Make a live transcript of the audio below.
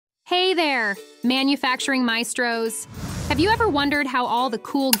Hey there, manufacturing maestros. Have you ever wondered how all the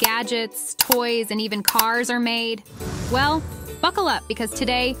cool gadgets, toys, and even cars are made? Well, buckle up because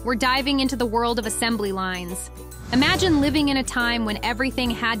today we're diving into the world of assembly lines. Imagine living in a time when everything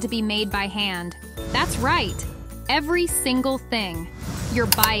had to be made by hand. That's right, every single thing. Your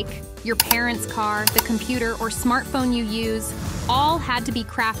bike, your parents' car, the computer or smartphone you use, all had to be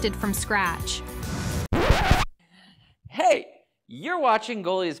crafted from scratch. Hey, you're watching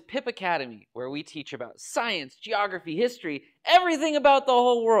Goalie's PIP Academy, where we teach about science, geography, history, everything about the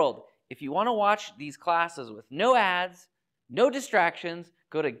whole world. If you want to watch these classes with no ads, no distractions,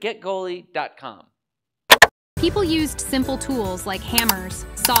 go to getgoalie.com. People used simple tools like hammers,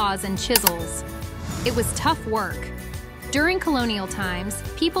 saws, and chisels. It was tough work. During colonial times,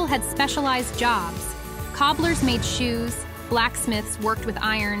 people had specialized jobs. Cobblers made shoes, blacksmiths worked with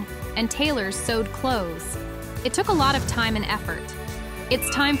iron, and tailors sewed clothes. It took a lot of time and effort. It's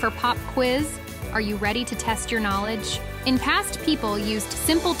time for Pop Quiz. Are you ready to test your knowledge? In past, people used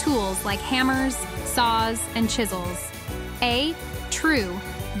simple tools like hammers, saws, and chisels. A, true.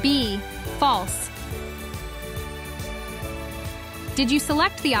 B, false. Did you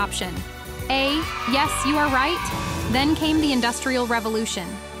select the option? A, yes, you are right. Then came the Industrial Revolution.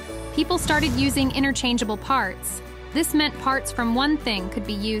 People started using interchangeable parts. This meant parts from one thing could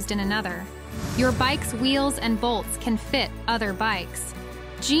be used in another. Your bike's wheels and bolts can fit other bikes.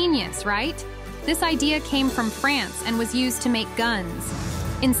 Genius, right? This idea came from France and was used to make guns.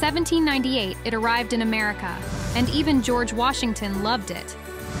 In 1798, it arrived in America, and even George Washington loved it.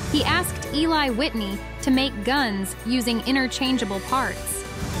 He asked Eli Whitney to make guns using interchangeable parts.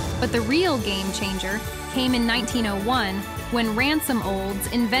 But the real game changer came in 1901 when Ransom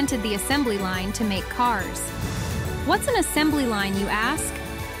Olds invented the assembly line to make cars. What's an assembly line, you ask?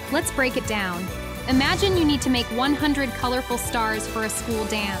 Let's break it down. Imagine you need to make 100 colorful stars for a school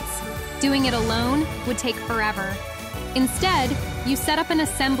dance. Doing it alone would take forever. Instead, you set up an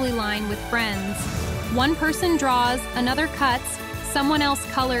assembly line with friends. One person draws, another cuts, someone else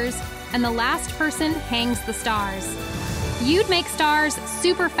colors, and the last person hangs the stars. You'd make stars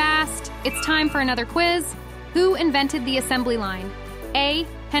super fast. It's time for another quiz. Who invented the assembly line? A,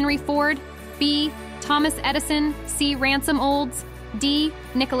 Henry Ford. B, Thomas Edison. C, Ransom Olds. D,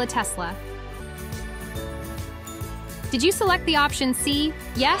 Nikola Tesla. Did you select the option C?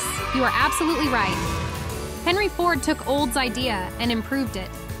 Yes, you are absolutely right. Henry Ford took Olds' idea and improved it.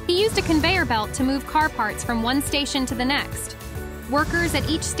 He used a conveyor belt to move car parts from one station to the next. Workers at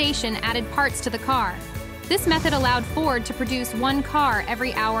each station added parts to the car. This method allowed Ford to produce one car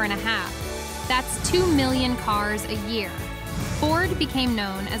every hour and a half. That's 2 million cars a year. Ford became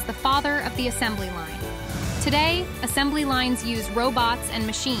known as the father of the assembly line. Today, assembly lines use robots and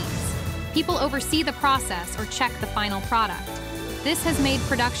machines. People oversee the process or check the final product. This has made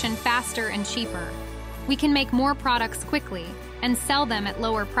production faster and cheaper. We can make more products quickly and sell them at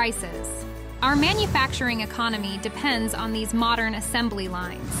lower prices. Our manufacturing economy depends on these modern assembly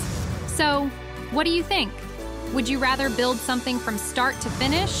lines. So, what do you think? Would you rather build something from start to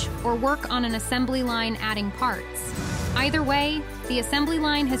finish or work on an assembly line adding parts? Either way, the assembly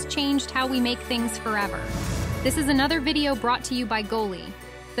line has changed how we make things forever. This is another video brought to you by Goalie,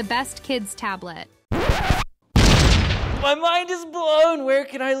 the best kids tablet. My mind is blown! Where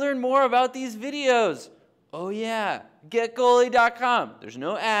can I learn more about these videos? Oh yeah, getgoalie.com. There's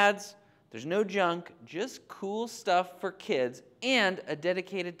no ads, there's no junk, just cool stuff for kids and a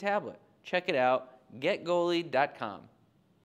dedicated tablet. Check it out, getgoalie.com.